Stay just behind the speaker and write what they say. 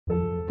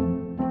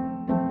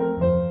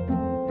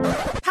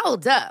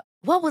Hold up.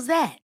 What was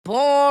that?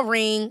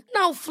 Boring.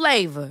 No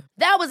flavor.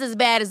 That was as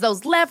bad as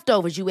those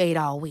leftovers you ate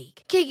all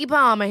week. Keke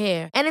Palmer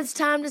here, and it's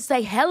time to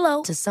say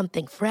hello to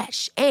something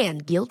fresh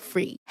and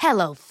guilt-free.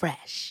 Hello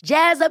Fresh.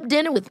 Jazz up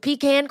dinner with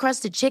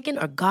pecan-crusted chicken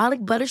or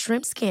garlic butter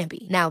shrimp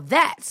scampi. Now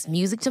that's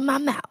music to my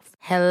mouth.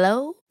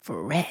 Hello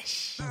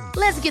Fresh.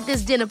 Let's get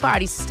this dinner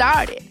party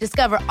started.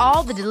 Discover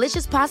all the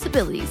delicious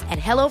possibilities at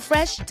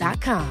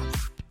hellofresh.com.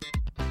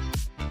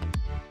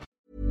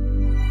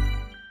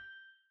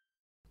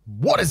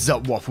 What is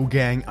up, Waffle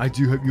Gang? I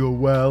do hope you're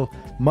well.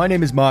 My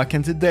name is Mark,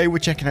 and today we're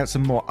checking out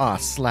some more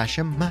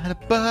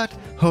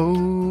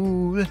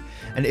r/butthole.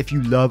 And if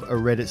you love a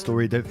Reddit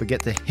story, don't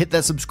forget to hit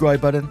that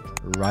subscribe button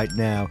right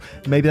now.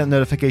 Maybe that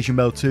notification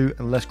bell too,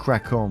 and let's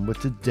crack on with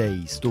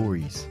today's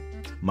stories.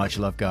 Much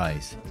love,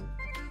 guys.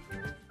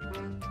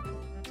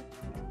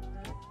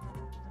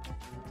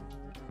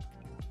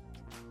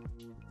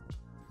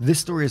 This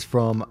story is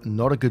from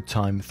Not a Good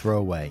Time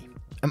Throwaway.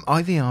 Am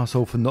I the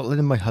arsehole for not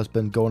letting my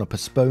husband go on a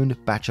postponed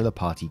bachelor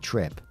party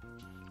trip?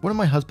 One of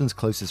my husband's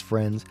closest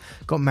friends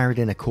got married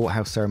in a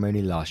courthouse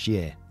ceremony last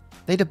year.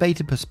 They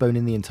debated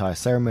postponing the entire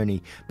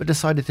ceremony, but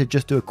decided to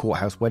just do a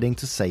courthouse wedding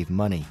to save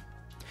money.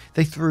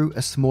 They threw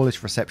a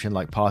smallish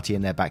reception-like party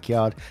in their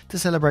backyard to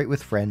celebrate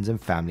with friends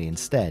and family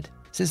instead.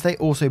 Since they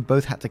also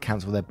both had to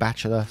cancel their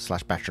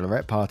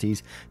bachelor/bachelorette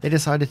parties, they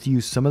decided to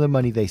use some of the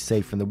money they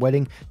saved from the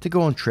wedding to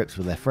go on trips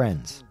with their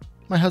friends.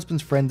 My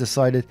husband's friend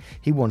decided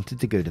he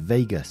wanted to go to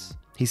Vegas.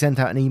 He sent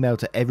out an email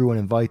to everyone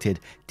invited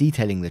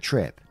detailing the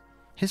trip.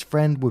 His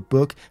friend would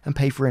book and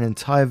pay for an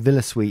entire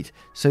villa suite,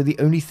 so the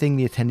only thing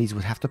the attendees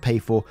would have to pay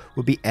for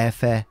would be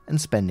airfare and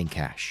spending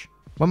cash.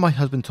 When my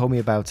husband told me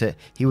about it,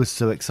 he was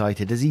so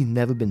excited as he'd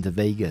never been to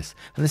Vegas,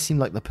 and this seemed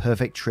like the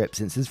perfect trip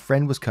since his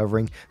friend was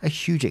covering a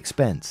huge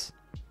expense.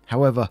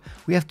 However,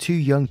 we have 2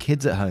 young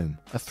kids at home,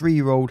 a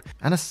 3-year-old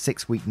and a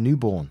 6-week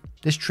newborn.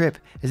 This trip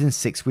is in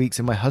 6 weeks,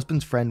 and my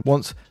husband's friend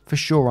wants for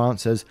sure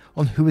answers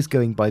on who is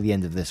going by the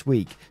end of this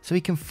week so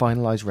he can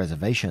finalize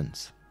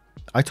reservations.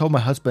 I told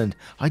my husband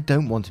I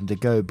don't want him to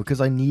go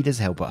because I need his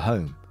help at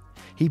home.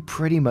 He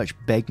pretty much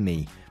begged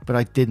me, but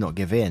I did not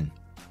give in.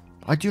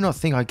 I do not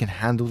think I can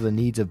handle the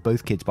needs of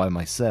both kids by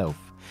myself.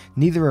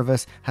 Neither of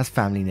us has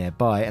family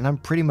nearby, and I'm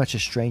pretty much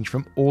estranged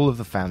from all of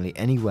the family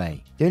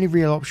anyway. The only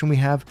real option we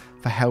have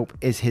for help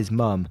is his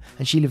mum,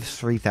 and she lives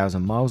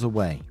 3,000 miles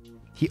away.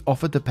 He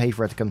offered to pay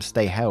for her to come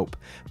stay help,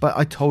 but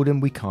I told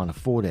him we can't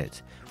afford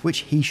it, which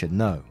he should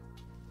know.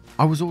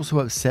 I was also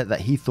upset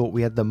that he thought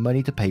we had the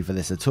money to pay for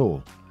this at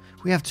all.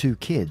 We have 2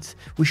 kids,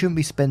 we shouldn't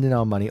be spending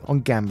our money on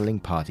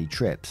gambling party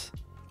trips.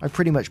 I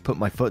pretty much put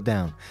my foot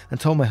down and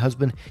told my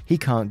husband he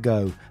can't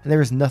go, and there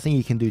is nothing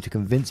he can do to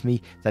convince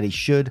me that he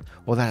should,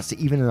 or that's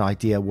even an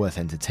idea worth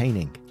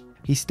entertaining.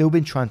 He's still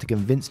been trying to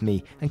convince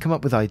me and come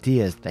up with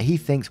ideas that he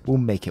thinks will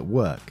make it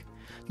work,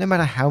 no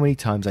matter how many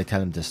times I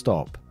tell him to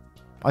stop.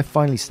 I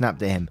finally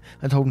snapped at him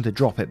and told him to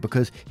drop it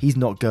because he's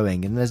not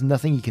going and there's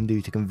nothing he can do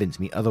to convince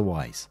me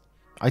otherwise.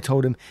 I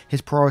told him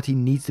his priority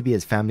needs to be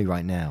his family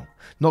right now,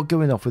 not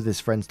going off with his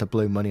friends to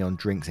blow money on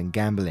drinks and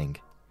gambling.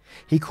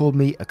 He called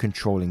me a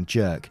controlling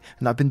jerk,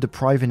 and I've been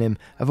depriving him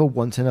of a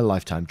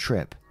once-in-a-lifetime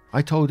trip.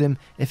 I told him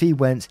if he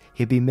went,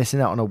 he'd be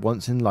missing out on a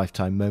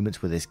once-in-a-lifetime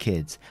moments with his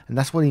kids, and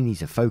that's what he needs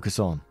to focus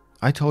on.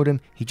 I told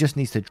him he just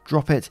needs to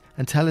drop it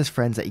and tell his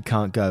friends that he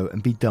can't go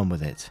and be done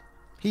with it.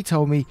 He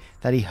told me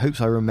that he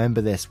hopes I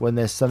remember this when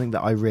there's something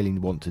that I really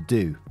want to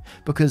do,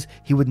 because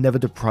he would never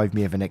deprive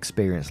me of an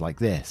experience like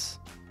this.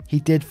 He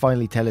did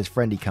finally tell his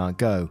friend he can't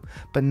go,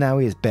 but now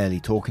he is barely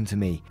talking to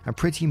me, and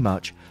pretty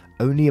much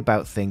only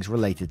about things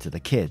related to the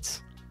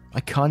kids. I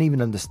can't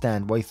even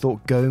understand why he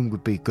thought going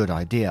would be a good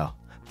idea,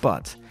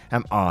 but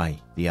am I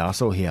the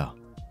arsehole here?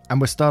 And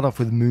we'll start off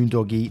with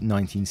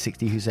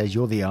Moondoggy1960, who says,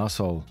 "You're the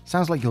arsehole.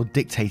 Sounds like you're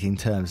dictating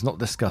terms, not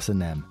discussing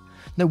them.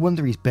 No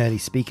wonder he's barely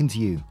speaking to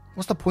you.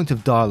 What's the point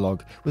of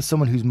dialogue with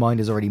someone whose mind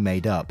is already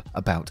made up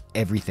about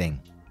everything?"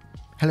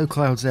 Hello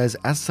Cloud says,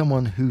 "As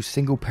someone who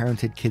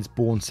single-parented kids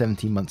born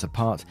 17 months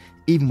apart,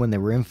 even when they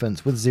were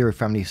infants, with zero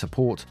family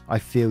support, I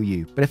feel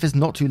you. But if it's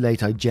not too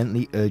late, I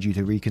gently urge you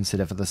to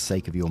reconsider for the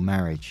sake of your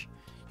marriage.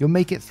 You'll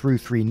make it through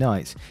 3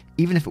 nights,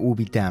 even if it will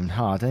be damned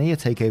hard, and he'll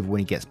take over when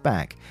he gets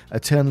back,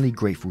 eternally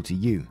grateful to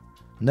you.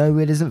 No,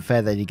 it isn't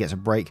fair that he gets a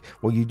break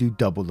while you do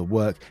double the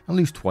work and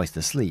lose twice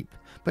the sleep.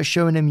 But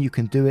showing him you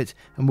can do it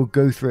and will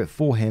go through it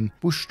for him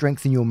will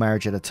strengthen your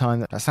marriage at a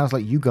time that sounds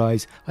like you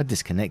guys are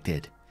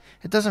disconnected.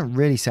 It doesn't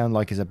really sound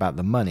like it's about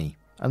the money,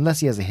 unless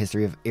he has a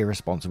history of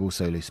irresponsible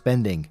solo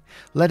spending.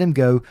 Let him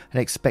go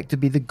and expect to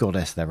be the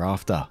goddess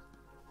thereafter."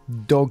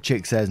 Dog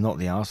Chick says, "Not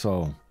the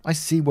arsehole. I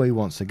see where he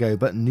wants to go,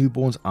 but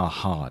newborns are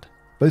hard.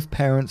 Both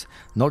parents,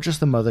 not just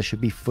the mother,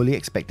 should be fully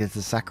expected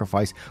to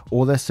sacrifice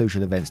all their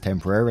social events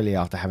temporarily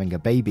after having a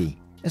baby.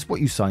 It's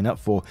what you sign up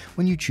for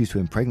when you choose to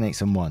impregnate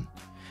someone.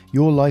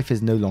 Your life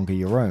is no longer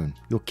your own.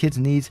 Your kids'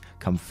 needs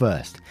come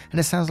first, and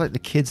it sounds like the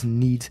kids'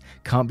 needs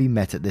can't be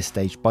met at this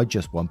stage by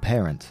just one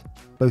parent.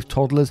 Both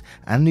toddlers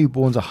and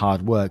newborns are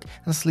hard work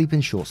and sleep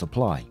in short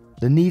supply.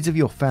 The needs of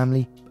your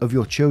family, of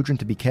your children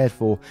to be cared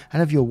for,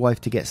 and of your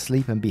wife to get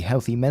sleep and be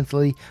healthy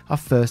mentally are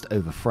first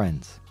over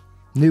friends.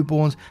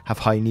 Newborns have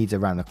high needs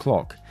around the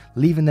clock.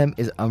 Leaving them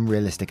is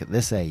unrealistic at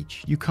this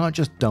age. You can't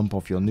just dump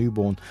off your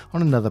newborn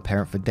on another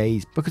parent for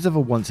days because of a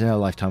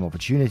once-in-a-lifetime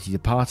opportunity to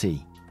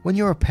party. When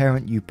you're a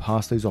parent, you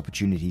pass those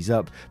opportunities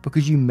up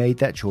because you made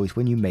that choice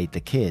when you made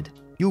the kid.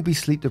 You'll be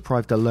sleep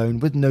deprived alone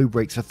with no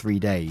breaks for 3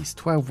 days.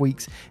 12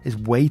 weeks is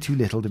way too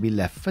little to be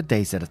left for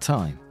days at a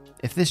time.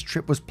 If this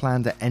trip was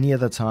planned at any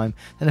other time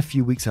than a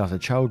few weeks after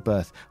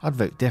childbirth, I'd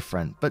vote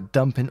different, but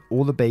dumping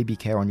all the baby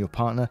care on your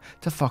partner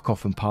to fuck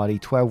off and party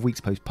 12 weeks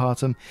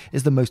postpartum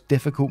is the most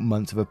difficult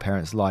months of a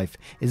parent's life,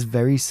 is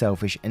very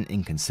selfish and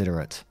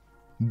inconsiderate.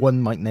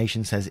 One Mike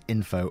Nation says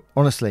info.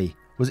 Honestly,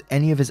 was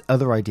any of his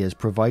other ideas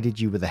provided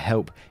you with the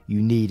help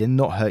you need and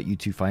not hurt you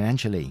too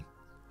financially?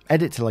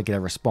 Edit till I get a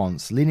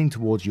response, leaning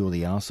towards you're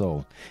the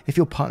arsehole. If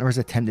your partner is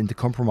attempting to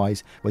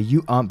compromise where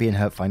you aren't being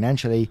hurt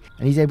financially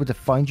and he's able to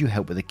find you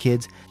help with the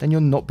kids, then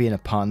you're not being a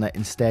partner,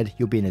 instead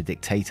you're being a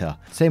dictator.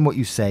 Saying what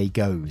you say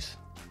goes.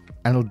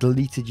 And a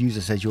deleted user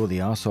says you're the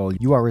arsehole.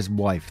 You are his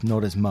wife,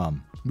 not his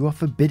mum. You are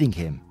forbidding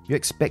him. You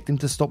expect him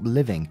to stop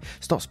living,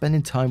 stop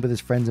spending time with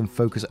his friends and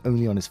focus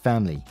only on his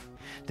family.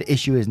 The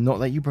issue is not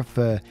that you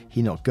prefer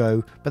he not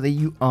go, but that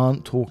you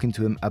aren't talking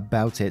to him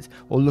about it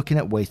or looking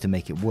at ways to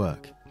make it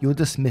work. You're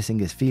dismissing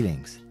his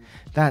feelings.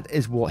 That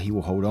is what he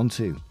will hold on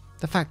to.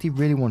 The fact he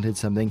really wanted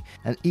something,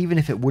 and even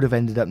if it would have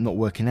ended up not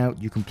working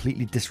out, you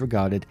completely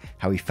disregarded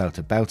how he felt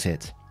about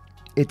it.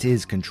 It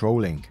is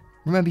controlling.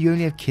 Remember, you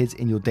only have kids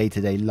in your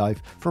day-to-day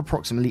life for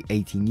approximately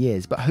 18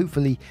 years, but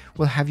hopefully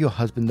will have your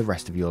husband the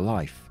rest of your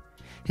life.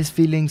 His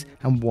feelings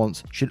and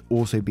wants should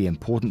also be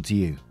important to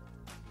you.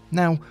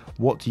 Now,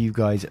 what do you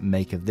guys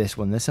make of this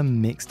one? There's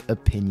some mixed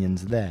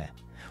opinions there.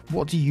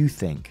 What do you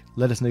think?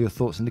 Let us know your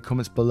thoughts in the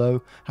comments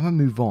below, and we'll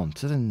move on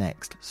to the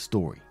next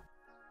story.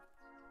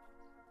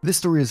 This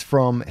story is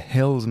from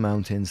Hills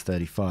Mountains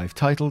 35,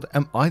 titled,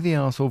 "Am I the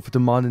arsehole for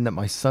demanding that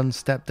my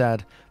son's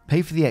stepdad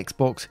pay for the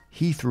Xbox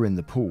he threw in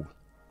the pool?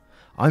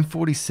 I'm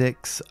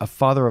 46, a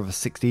father of a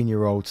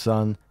 16-year-old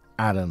son,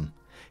 Adam.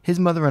 His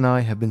mother and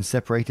I have been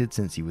separated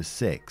since he was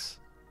 6.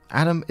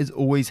 Adam is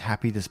always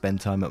happy to spend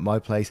time at my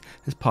place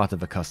as part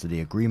of a custody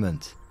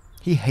agreement.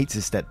 He hates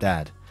his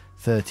stepdad,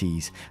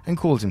 30s, and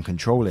calls him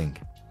controlling.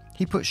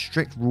 He puts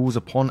strict rules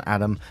upon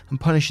Adam and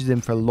punishes him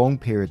for long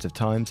periods of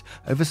times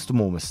over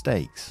small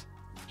mistakes.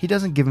 He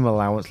doesn't give him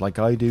allowance like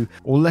I do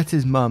or let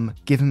his mum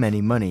give him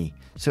any money,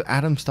 so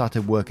Adam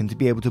started working to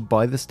be able to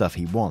buy the stuff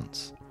he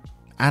wants.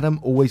 Adam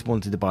always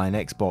wanted to buy an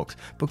Xbox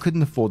but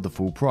couldn't afford the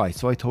full price,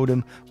 so I told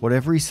him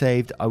whatever he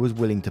saved I was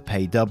willing to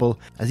pay double,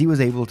 as he was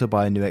able to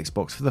buy a new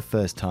Xbox for the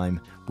first time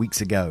weeks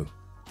ago.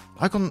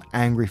 I got an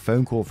angry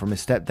phone call from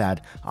his stepdad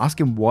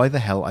asking why the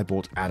hell I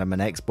bought Adam an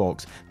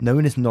Xbox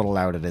knowing it's not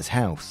allowed at his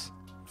house.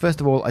 First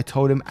of all, I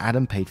told him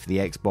Adam paid for the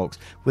Xbox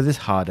with his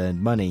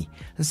hard-earned money,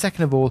 and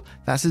second of all,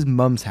 that's his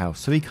mum's house,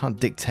 so he can't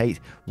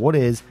dictate what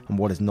is and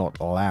what is not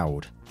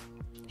allowed.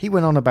 He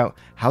went on about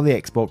how the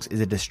Xbox is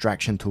a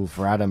distraction tool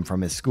for Adam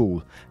from his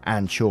school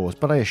and chores,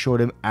 but I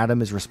assured him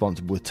Adam is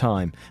responsible with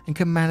time and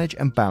can manage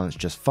and balance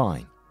just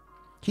fine.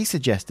 He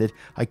suggested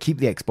I keep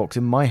the Xbox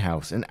in my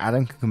house and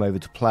Adam can come over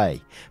to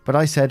play, but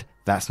I said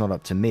that's not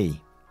up to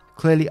me.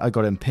 Clearly I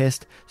got him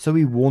pissed, so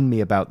he warned me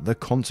about the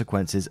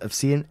consequences of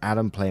seeing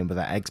Adam playing with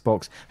that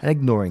Xbox and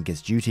ignoring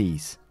his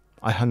duties.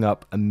 I hung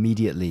up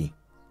immediately.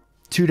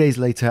 2 days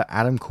later,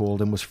 Adam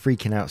called and was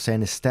freaking out,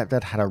 saying his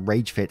stepdad had a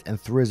rage fit and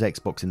threw his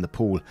Xbox in the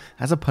pool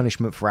as a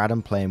punishment for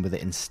Adam playing with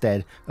it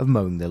instead of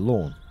mowing the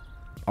lawn.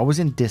 I was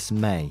in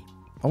dismay.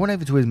 I went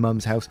over to his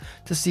mum's house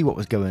to see what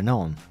was going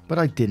on, but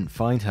I didn't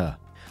find her.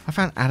 I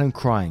found Adam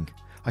crying.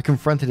 I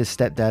confronted his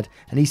stepdad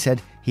and he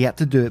said he had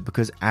to do it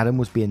because Adam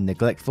was being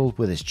neglectful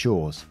with his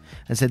chores,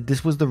 and said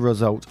this was the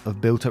result of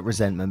built-up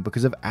resentment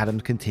because of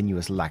Adam's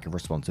continuous lack of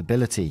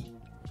responsibility.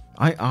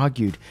 I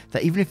argued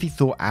that even if he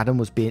thought Adam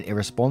was being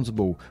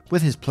irresponsible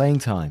with his playing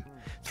time,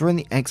 throwing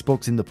the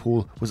Xbox in the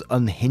pool was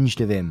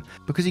unhinged of him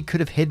because he could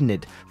have hidden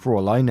it for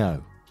all I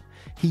know.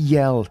 He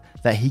yelled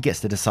that he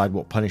gets to decide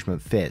what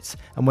punishment fits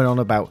and went on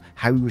about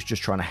how he was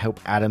just trying to help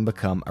Adam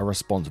become a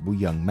responsible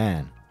young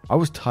man. I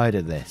was tired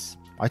of this.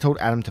 I told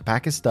Adam to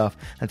pack his stuff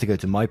and to go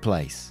to my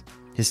place.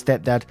 His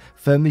stepdad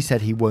firmly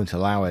said he won't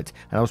allow it,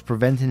 and I was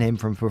preventing him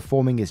from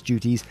performing his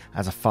duties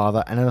as a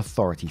father and an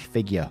authority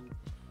figure.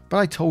 But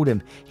I told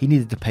him he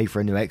needed to pay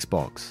for a new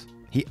Xbox.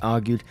 He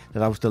argued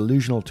that I was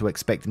delusional to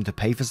expect him to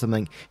pay for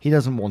something he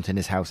doesn't want in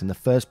his house in the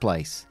first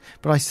place,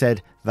 but I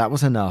said that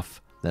was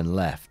enough, then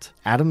left.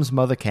 Adam's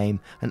mother came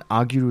and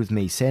argued with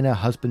me, saying her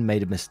husband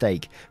made a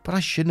mistake, but I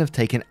shouldn't have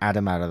taken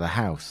Adam out of the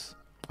house.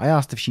 I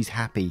asked if she's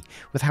happy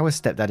with how his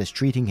stepdad is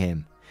treating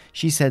him.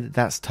 She said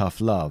that's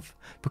tough love,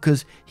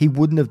 because he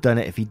wouldn't have done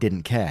it if he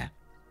didn't care.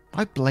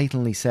 I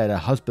blatantly said her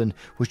husband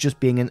was just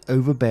being an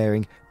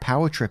overbearing,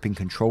 power-tripping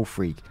control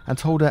freak, and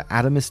told her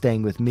Adam is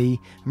staying with me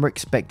and we're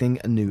expecting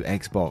a new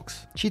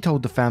Xbox. She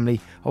told the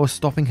family I was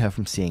stopping her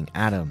from seeing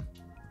Adam.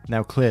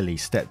 Now clearly,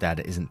 stepdad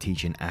isn't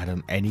teaching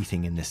Adam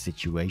anything in this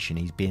situation.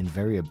 He's being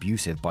very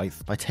abusive by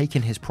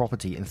taking his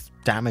property and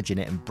damaging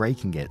it and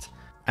breaking it.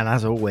 And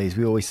as always,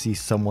 we always see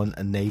someone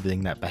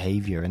enabling that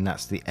behavior, and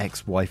that's the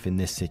ex-wife in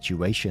this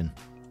situation.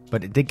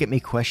 But it did get me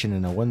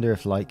questioning. I wonder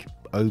if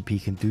OP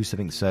can do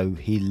something so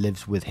he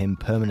lives with him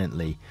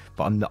permanently.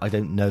 But I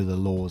don't know the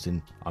laws,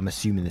 and I'm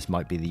assuming this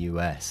might be the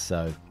US.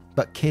 So,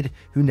 but Kid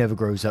Who Never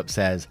Grows Up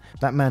says,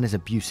 that man is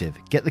abusive.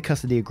 Get the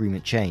custody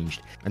agreement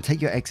changed and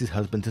take your ex's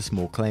husband to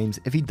small claims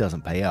if he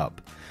doesn't pay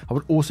up. I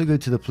would also go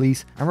to the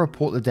police and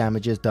report the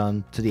damages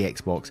done to the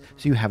Xbox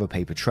so you have a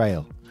paper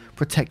trail.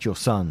 Protect your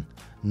son,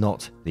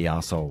 not the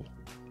arsehole.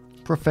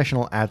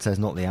 Professional ad says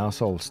not the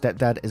arsehole.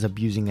 Stepdad is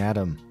abusing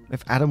Adam.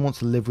 If Adam wants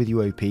to live with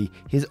you, OP,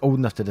 he's old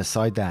enough to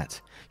decide that.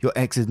 Your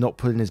ex is not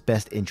putting his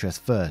best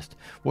interest first.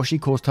 What she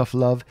calls tough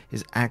love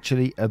is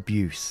actually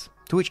abuse.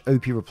 To which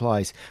OP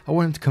replies, I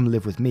want him to come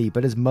live with me,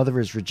 but his mother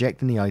is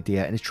rejecting the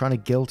idea and is trying to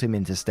guilt him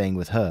into staying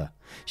with her.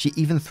 She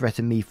even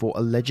threatened me for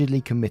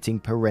allegedly committing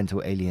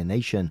parental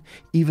alienation,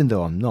 even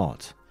though I'm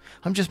not.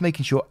 I'm just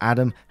making sure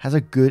Adam has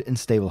a good and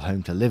stable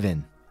home to live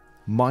in.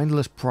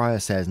 Mindless Pryor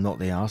says not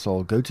the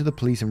arsehole. Go to the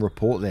police and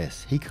report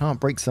this. He can't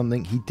break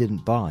something he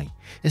didn't buy.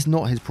 It's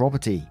not his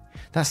property.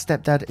 That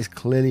stepdad is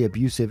clearly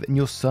abusive and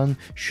your son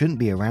shouldn't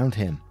be around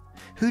him.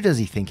 Who does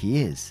he think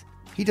he is?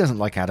 He doesn't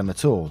like Adam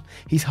at all.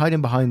 He's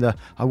hiding behind the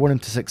I want him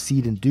to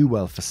succeed and do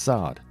well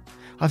facade.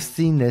 I've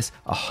seen this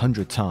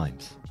 100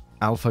 times.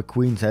 Alpha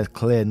Queen says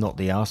clear not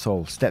the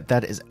arsehole.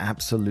 Stepdad is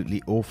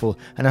absolutely awful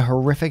and a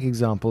horrific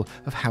example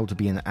of how to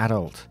be an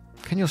adult.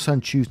 Can your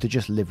son choose to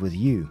just live with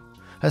you?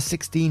 At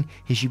 16,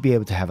 he should be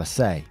able to have a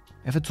say.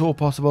 If at all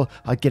possible,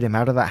 I'd get him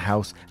out of that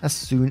house as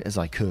soon as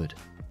I could.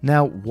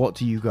 Now, what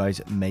do you guys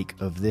make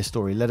of this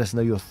story? Let us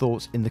know your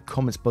thoughts in the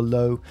comments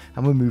below,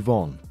 and we'll move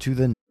on to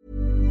the...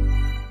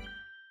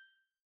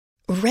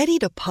 Ready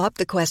to pop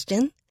the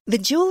question? The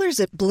jewelers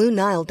at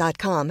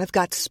BlueNile.com have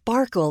got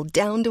sparkle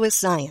down to a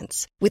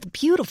science with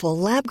beautiful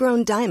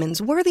lab-grown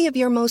diamonds worthy of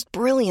your most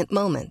brilliant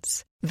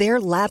moments.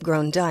 Their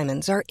lab-grown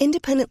diamonds are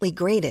independently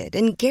graded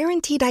and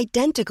guaranteed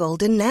identical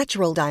to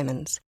natural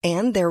diamonds,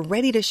 and they're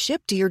ready to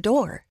ship to your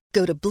door.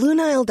 Go to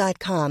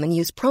BlueNile.com and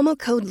use promo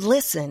code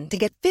LISTEN to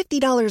get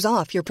 $50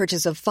 off your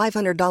purchase of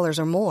 $500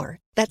 or more.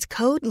 That's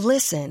code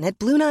LISTEN at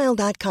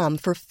BlueNile.com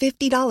for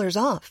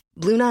 $50 off.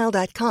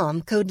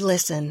 BlueNile.com, code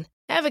LISTEN.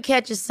 Ever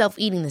catch yourself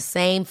eating the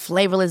same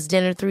flavorless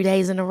dinner 3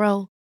 days in a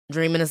row?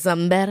 Dreaming of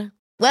something better?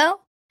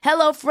 Well,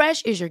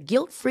 HelloFresh is your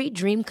guilt-free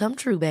dream come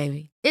true,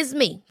 baby. It's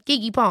me,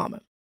 Keke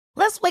Palmer.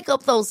 Let's wake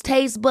up those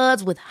taste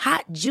buds with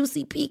hot,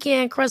 juicy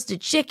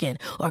pecan-crusted chicken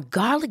or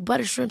garlic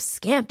butter shrimp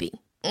scampi.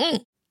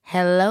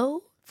 Hello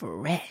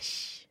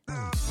Fresh.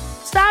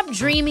 Stop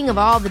dreaming of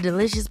all the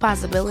delicious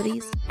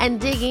possibilities and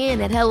dig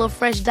in at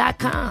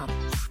HelloFresh.com.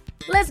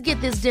 Let's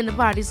get this dinner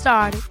party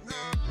started.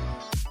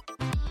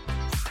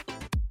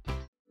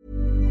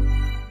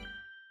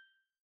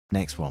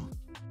 Next one.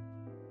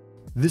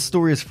 This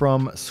story is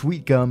from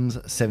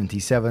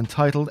SweetGums77,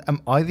 titled, Am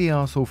I the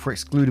arsehole for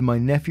excluding my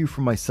nephew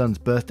from my son's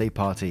birthday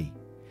party?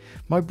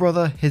 My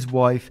brother, his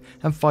wife,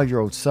 and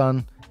 5-year-old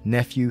son,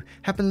 nephew,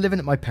 have been living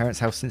at my parents'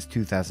 house since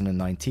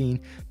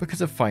 2019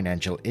 because of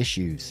financial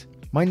issues.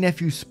 My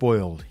nephew's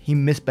spoiled, he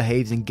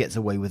misbehaves and gets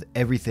away with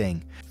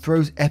everything,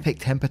 throws epic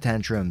temper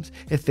tantrums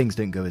if things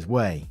don't go his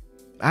way.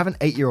 I have an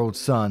 8-year-old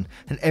son,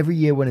 and every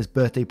year when his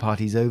birthday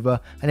party's over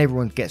and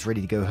everyone gets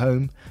ready to go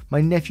home, my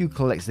nephew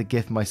collects the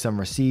gift my son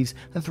receives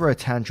and throws a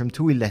tantrum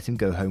till we let him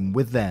go home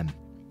with them.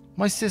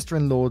 My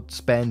sister-in-law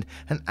spend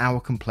an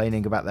hour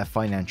complaining about their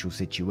financial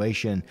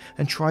situation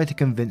and try to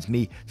convince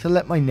me to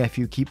let my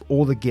nephew keep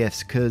all the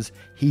gifts cause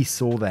he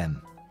saw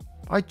them.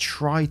 I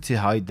tried to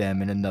hide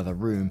them in another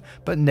room,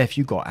 but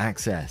nephew got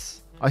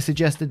access. I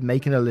suggested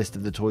making a list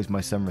of the toys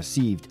my son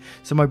received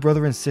so my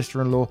brother and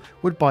sister-in-law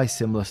would buy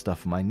similar stuff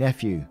for my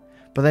nephew,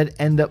 but they'd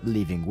end up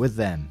leaving with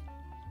them.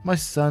 My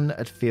son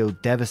would feel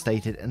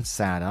devastated and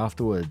sad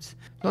afterwards.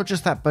 Not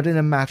just that, but in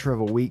a matter of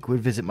a week would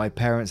visit my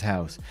parents'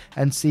 house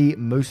and see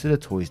most of the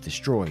toys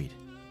destroyed.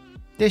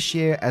 This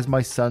year, as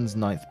my son's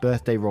 9th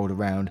birthday rolled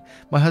around,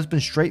 my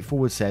husband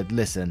straightforward said,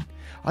 listen,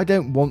 I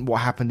don't want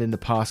what happened in the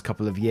past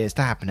couple of years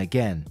to happen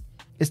again.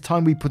 It's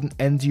time we put an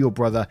end to your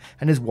brother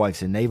and his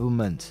wife's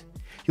enablement.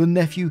 Your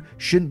nephew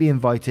shouldn't be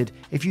invited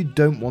if you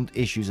don't want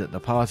issues at the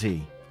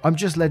party. I'm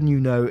just letting you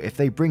know if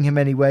they bring him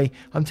anyway,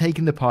 I'm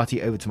taking the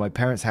party over to my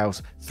parents'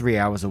 house 3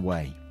 hours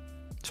away.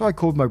 So I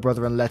called my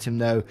brother and let him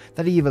know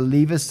that he either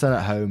leave his son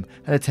at home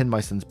and attend my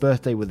son's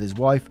birthday with his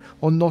wife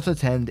or not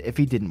attend if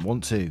he didn't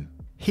want to.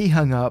 He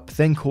hung up,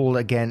 then called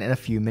again in a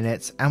few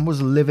minutes and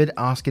was livid,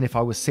 asking if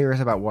I was serious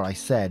about what I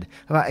said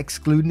about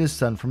excluding his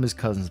son from his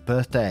cousin's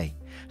birthday.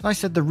 And I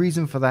said the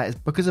reason for that is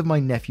because of my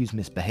nephew's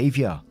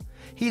misbehaviour.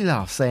 He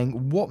laughed,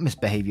 saying, what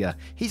misbehaviour?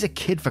 He's a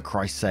kid, for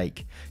Christ's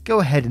sake. Go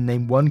ahead and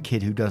name one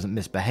kid who doesn't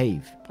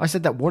misbehave. I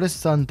said that what his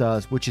son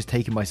does, which is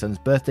taking my son's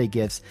birthday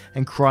gifts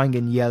and crying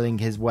and yelling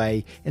his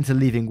way into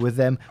leaving with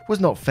them, was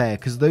not fair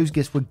because those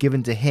gifts were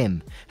given to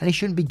him and he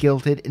shouldn't be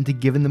guilted into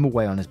giving them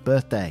away on his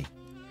birthday.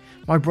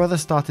 My brother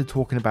started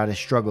talking about his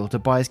struggle to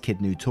buy his kid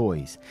new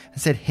toys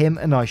and said him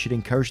and I should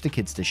encourage the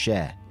kids to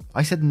share.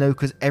 I said no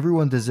because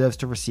everyone deserves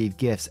to receive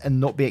gifts and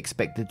not be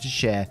expected to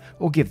share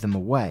or give them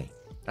away.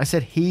 I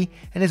said he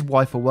and his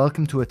wife are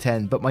welcome to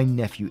attend, but my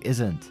nephew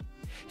isn't.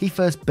 He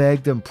first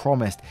begged and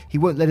promised he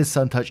won't let his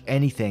son touch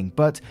anything,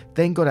 but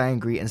then got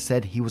angry and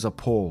said he was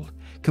appalled,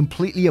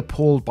 completely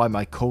appalled by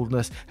my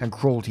coldness and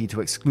cruelty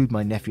to exclude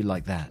my nephew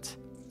like that.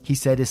 He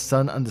said his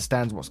son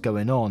understands what's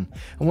going on,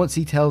 and once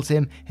he tells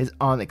him his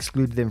aunt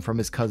excluded him from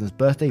his cousin's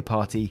birthday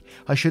party,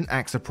 I shouldn't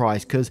act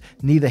surprised because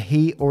neither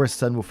he or his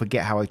son will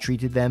forget how I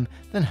treated them,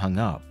 then hung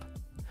up.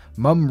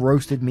 Mum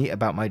roasted me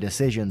about my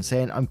decision,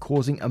 saying I'm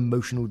causing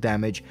emotional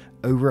damage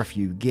over a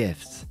few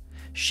gifts.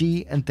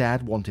 She and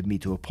Dad wanted me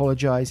to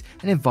apologise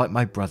and invite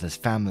my brother's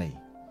family.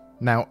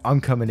 Now, I'm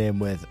coming in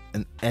with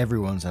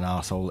everyone's an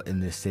arsehole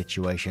in this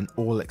situation,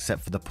 all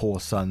except for the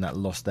poor son that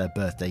lost their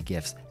birthday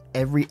gifts.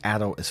 Every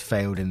adult has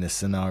failed in this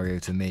scenario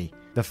to me.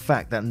 The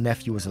fact that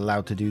nephew was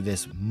allowed to do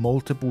this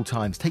multiple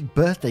times, take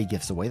birthday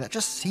gifts away, that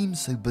just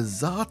seems so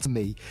bizarre to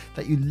me,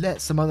 that you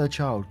let some other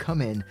child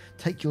come in,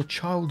 take your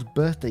child's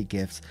birthday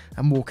gifts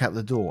and walk out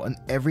the door, and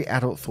every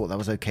adult thought that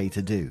was okay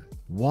to do.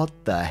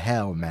 What the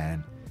hell,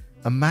 man?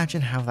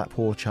 Imagine how that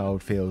poor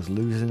child feels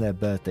losing their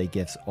birthday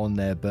gifts on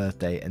their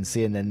birthday and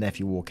seeing their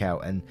nephew walk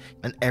out, and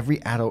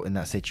every adult in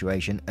that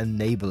situation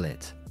enable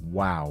it.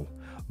 Wow.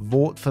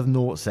 Vought for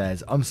Naught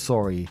says, I'm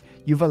sorry,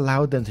 you've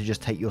allowed them to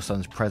just take your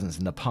son's presents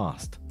in the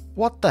past.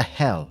 What the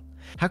hell?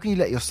 How can you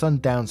let your son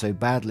down so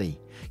badly?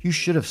 You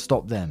should have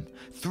stopped them,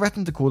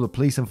 threatened to call the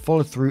police and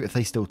followed through if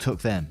they still took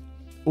them.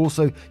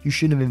 Also, you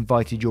shouldn't have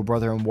invited your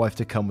brother and wife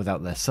to come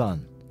without their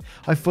son.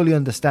 I fully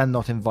understand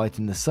not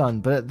inviting the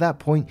son, but at that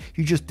point,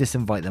 you just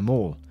disinvite them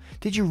all.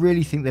 Did you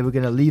really think they were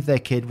going to leave their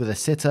kid with a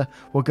sitter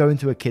or go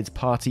into a kid's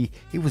party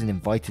he wasn't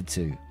invited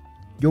to?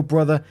 Your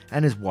brother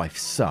and his wife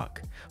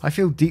suck. I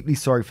feel deeply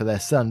sorry for their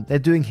son. They're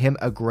doing him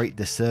a great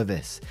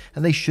disservice,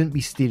 and they shouldn't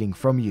be stealing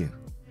from you.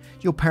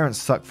 Your parents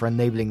suck for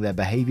enabling their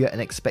behavior and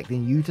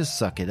expecting you to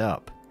suck it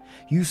up.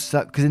 You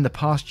suck because in the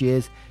past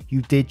years,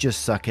 you did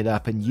just suck it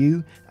up, and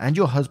you and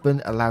your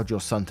husband allowed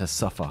your son to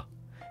suffer.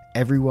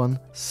 Everyone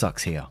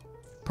sucks here.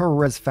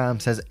 Perez Fam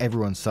says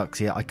everyone sucks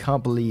here. I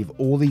can't believe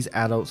all these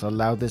adults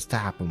allowed this to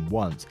happen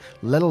once,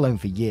 let alone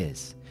for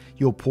years.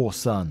 Your poor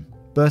son.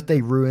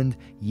 Birthday ruined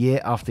year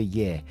after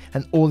year,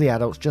 and all the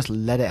adults just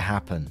let it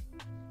happen.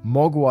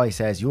 Mogwai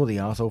says you're the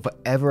arsehole for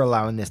ever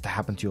allowing this to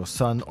happen to your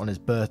son on his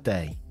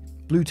birthday.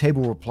 Blue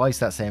Table replies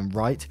to that saying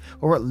right,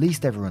 or at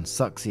least everyone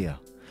sucks here.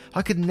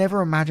 I could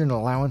never imagine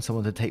allowing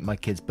someone to take my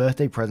kid's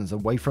birthday presents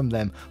away from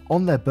them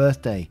on their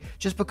birthday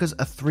just because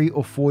a 3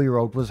 or 4 year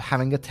old was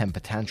having a temper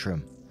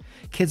tantrum.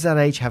 Kids that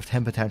age have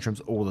temper tantrums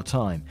all the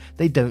time.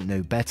 They don't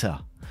know better.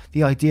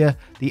 The idea,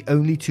 the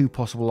only two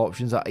possible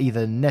options are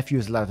either the nephew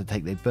is allowed to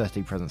take their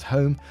birthday presents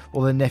home,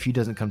 or the nephew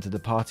doesn't come to the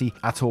party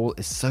at all,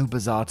 is so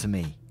bizarre to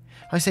me.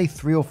 I say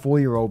 3 or 4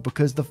 year old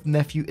because the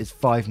nephew is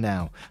 5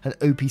 now, and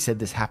OP said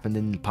this happened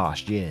in the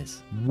past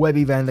years.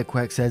 Webby Van der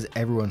Queck says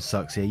everyone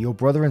sucks here. Your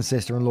brother and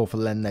sister-in-law for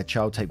letting their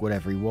child take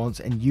whatever he wants,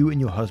 and you and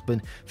your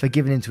husband for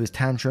giving into his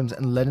tantrums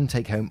and let him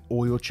take home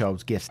all your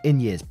child's gifts in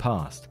years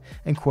past.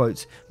 And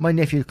quotes, my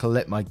nephew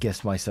collect my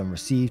gifts my son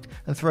received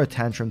and throw a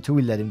tantrum till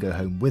we let him go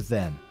home with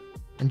them.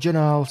 And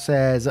Janelle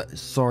says,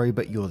 sorry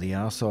but you're the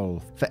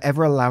arsehole for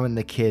ever allowing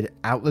the kid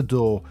out the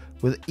door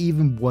with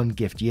even one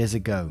gift years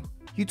ago.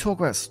 You talk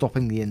about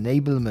stopping the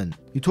enablement.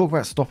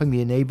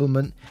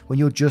 When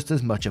you're just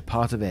as much a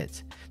part of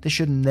it. This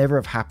should never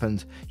have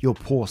happened. Your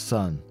poor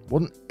son.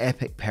 What an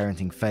epic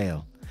parenting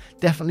fail.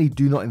 Definitely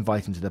do not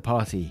invite him to the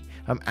party.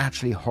 I'm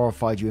actually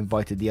horrified you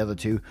invited the other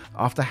two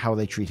after how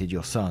they treated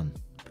your son.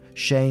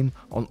 Shame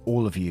on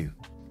all of you.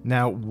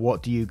 Now,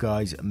 what do you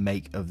guys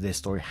make of this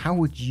story? How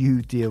would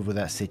you deal with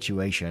that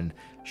situation?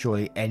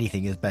 Surely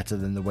anything is better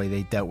than the way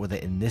they dealt with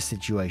it in this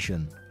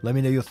situation. Let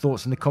me know your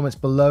thoughts in the comments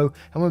below,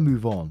 and we'll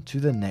move on to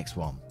the next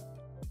one.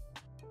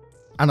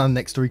 And our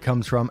next story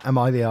comes from Am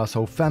I the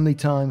Arsehole Family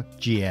Time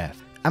GF.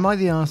 Am I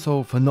the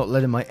arsehole for not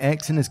letting my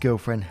ex and his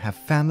girlfriend have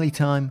family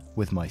time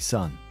with my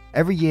son?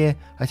 Every year,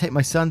 I take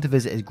my son to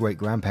visit his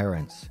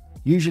great-grandparents.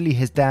 Usually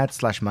his dad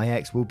 / my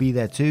ex will be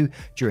there too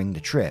during the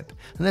trip,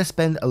 and they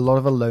spend a lot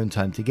of alone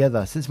time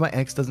together since my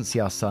ex doesn't see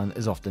our son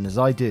as often as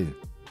I do.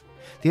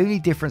 The only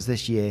difference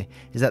this year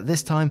is that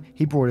this time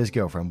he brought his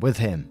girlfriend with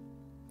him.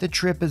 The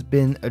trip has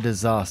been a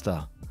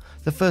disaster.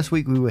 The first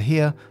week we were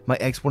here, my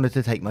ex wanted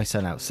to take my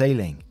son out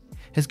sailing.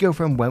 His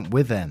girlfriend went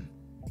with them.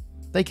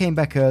 They came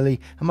back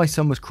early and my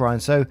son was crying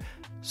so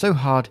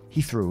hard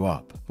he threw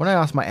up. When I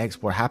asked my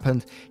ex what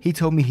happened, he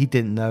told me he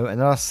didn't know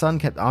and that our son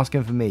kept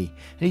asking for me,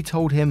 and he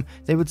told him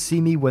they would see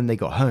me when they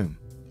got home,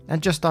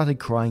 and just started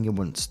crying and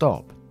wouldn't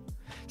stop.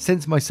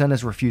 Since my son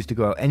has refused to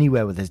go out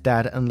anywhere with his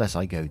dad unless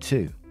I go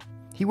too.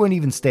 He won't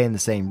even stay in the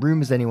same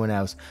room as anyone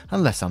else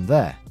unless I'm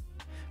there.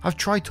 I've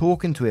tried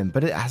talking to him,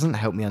 but it hasn't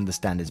helped me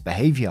understand his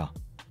behaviour.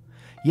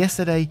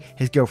 Yesterday,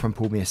 his girlfriend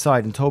pulled me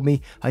aside and told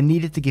me I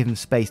needed to give him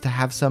space to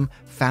have some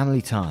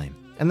family time.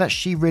 and that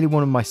she really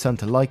wanted my son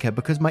to like her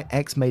because my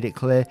ex made it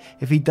clear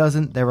if he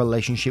doesn't, their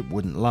relationship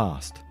wouldn't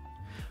last.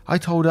 I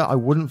told her I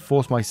wouldn't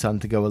force my son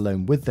to go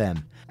alone with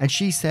them, and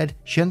she said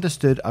she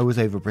understood I was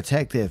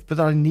overprotective, but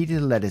that I needed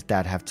to let his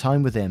dad have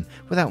time with him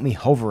without me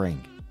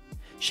hovering.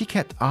 She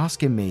kept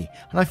asking me,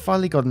 and I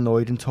finally got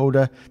annoyed and told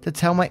her to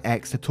tell my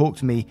ex to talk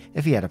to me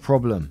if he had a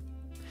problem.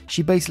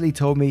 She basically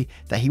told me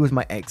that he was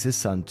my ex's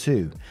son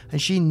too,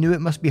 and she knew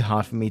it must be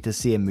hard for me to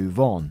see him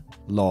move on,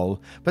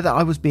 lol, but that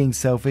I was being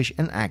selfish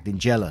and acting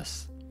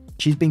jealous.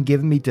 She's been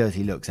giving me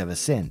dirty looks ever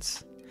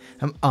since.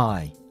 Am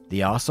I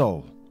the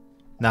arsehole?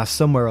 Now,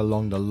 somewhere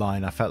along the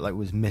line, I felt like I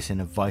was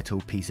missing a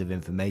vital piece of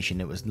information.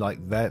 It was like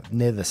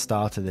near the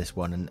start of this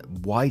one. And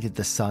why did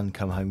the son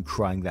come home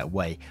crying that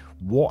way?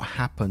 What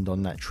happened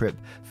on that trip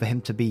for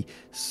him to be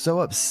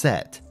so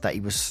upset that he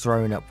was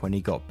thrown up when he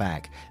got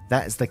back?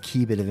 That is the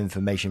key bit of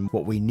information,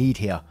 what we need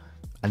here.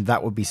 And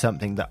that would be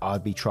something that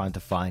I'd be trying to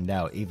find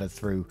out, either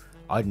through,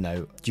 I don't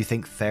know, do you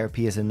think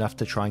therapy is enough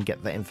to try and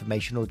get that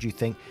information? Or do you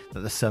think that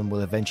the son will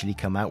eventually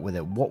come out with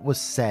it? What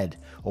was said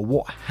or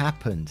what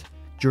happened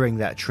during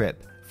that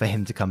trip for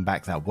him to come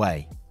back that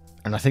way?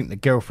 And I think the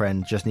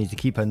girlfriend just needs to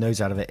keep her nose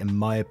out of it, in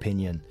my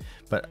opinion.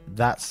 But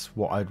that's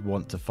what I'd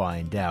want to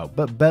find out.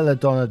 But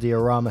Belladonna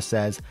Diorama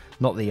says,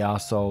 not the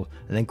arsehole,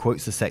 and then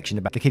quotes the section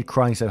about the kid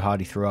crying so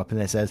hard he threw up,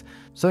 and it says,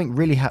 something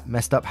really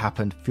messed up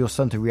happened for your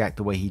son to react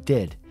the way he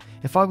did.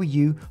 If I were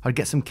you, I'd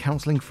get some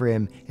counselling for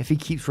him if he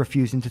keeps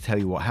refusing to tell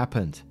you what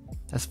happened.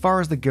 As far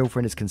as the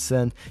girlfriend is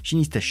concerned, she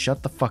needs to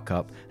shut the fuck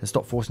up and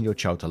stop forcing your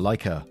child to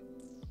like her.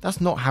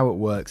 That's not how it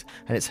works,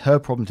 and it's her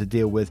problem to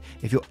deal with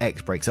if your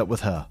ex breaks up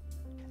with her.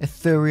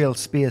 Ethereal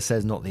Spear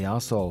says not the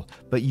arsehole,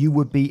 but you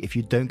would be if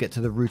you don't get to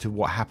the root of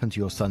what happened to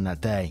your son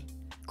that day.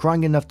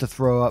 Crying enough to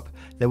throw up,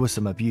 there was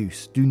some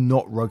abuse. Do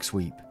not rug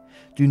sweep.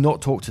 Do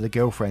not talk to the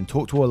girlfriend,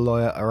 talk to a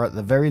lawyer or at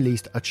the very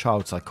least a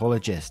child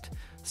psychologist.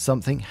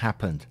 Something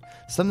happened.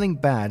 Something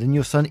bad, and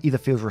your son either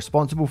feels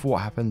responsible for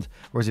what happened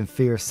or is in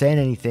fear of saying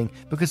anything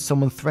because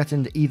someone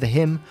threatened either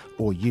him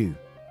or you.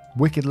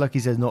 Wicked Lucky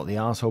says not the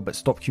arsehole, but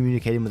stop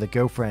communicating with a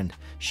girlfriend.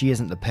 She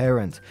isn't the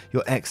parent.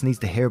 Your ex needs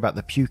to hear about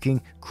the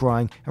puking,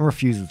 crying and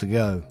refusal to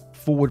go.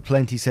 Forward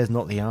Plenty says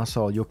not the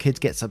arsehole. Your kid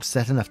gets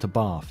upset enough to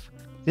barf.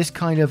 This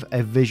kind of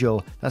a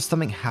visual that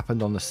something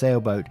happened on the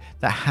sailboat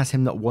that has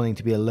him not wanting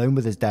to be alone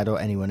with his dad or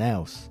anyone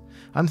else.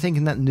 I'm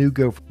thinking that new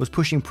girlfriend was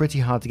pushing pretty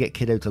hard to get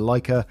kiddo to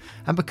like her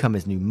and become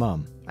his new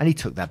mum, and he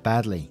took that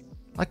badly.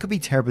 I could be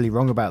terribly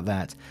wrong about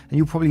that, and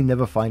you'll probably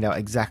never find out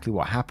exactly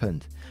what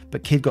happened,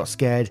 but kid got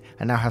scared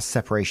and now has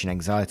separation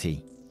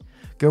anxiety.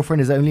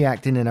 Girlfriend is only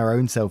acting in her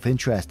own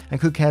self-interest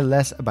and could care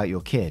less about your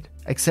kid,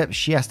 except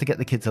she has to get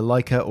the kid to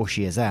like her or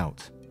she is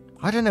out.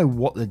 I don't know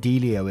what the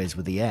dealio is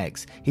with the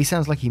ex. He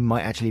sounds like he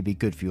might actually be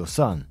good for your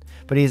son,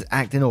 but he is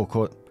acting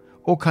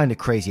all kind of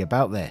crazy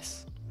about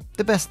this.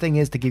 The best thing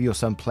is to give your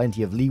son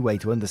plenty of leeway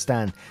to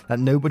understand that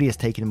nobody has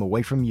taken him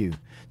away from you.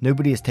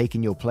 Nobody has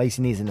taken your place,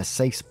 and he is in a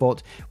safe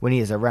spot when he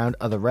is around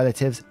other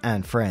relatives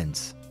and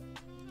friends.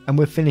 And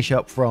we'll finish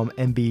up from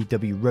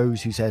MBW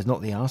Rose, who says,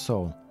 not the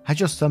arsehole. Has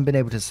your son been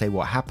able to say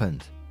what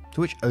happened?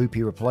 To which OP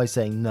replies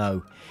saying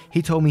no.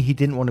 He told me he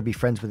didn't want to be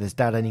friends with his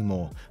dad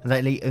anymore, and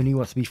that he only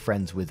wants to be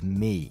friends with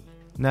me.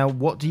 Now,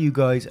 what do you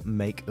guys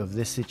make of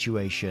this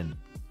situation?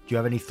 Do you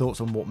have any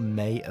thoughts on what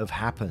may have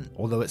happened?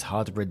 Although it's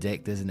hard to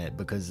predict, isn't it?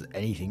 Because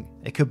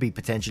it could be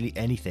potentially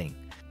anything.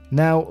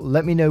 Now,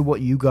 let me know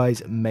what you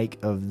guys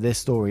make of this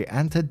story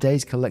and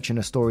today's collection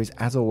of stories.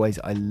 As always,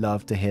 I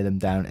love to hear them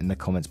down in the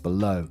comments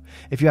below.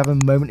 If you have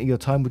a moment of your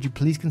time, would you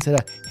please consider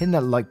hitting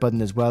that like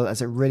button as well,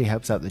 as it really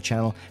helps out the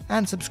channel,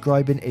 and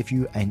subscribing if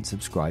you ain't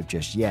subscribed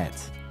just yet.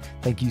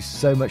 Thank you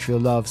so much for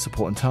your love,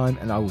 support and time,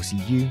 and I will see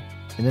you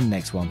in the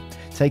next one.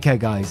 Take care,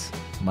 guys.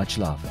 Much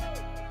love.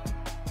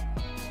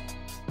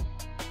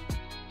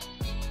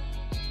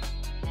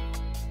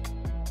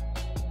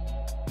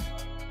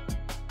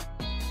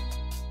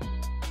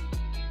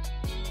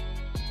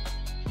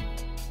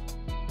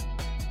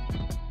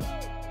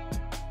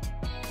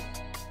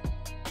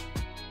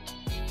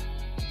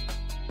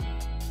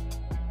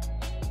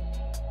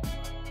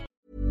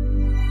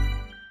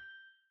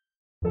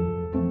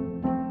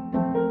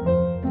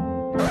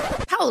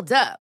 Hold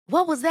up.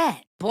 What was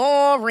that?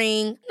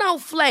 Boring. No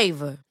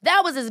flavor.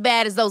 That was as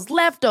bad as those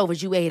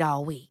leftovers you ate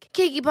all week.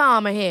 Keke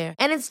Palmer here,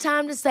 and it's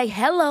time to say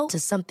hello to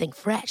something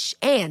fresh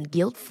and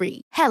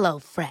guilt-free. Hello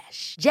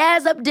Fresh.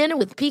 Jazz up dinner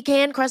with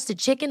pecan-crusted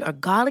chicken or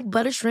garlic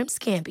butter shrimp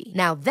scampi.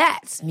 Now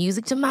that's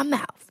music to my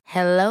mouth.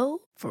 Hello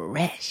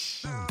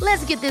Fresh.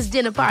 Let's get this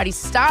dinner party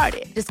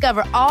started.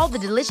 Discover all the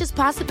delicious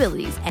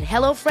possibilities at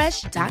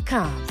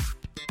HelloFresh.com.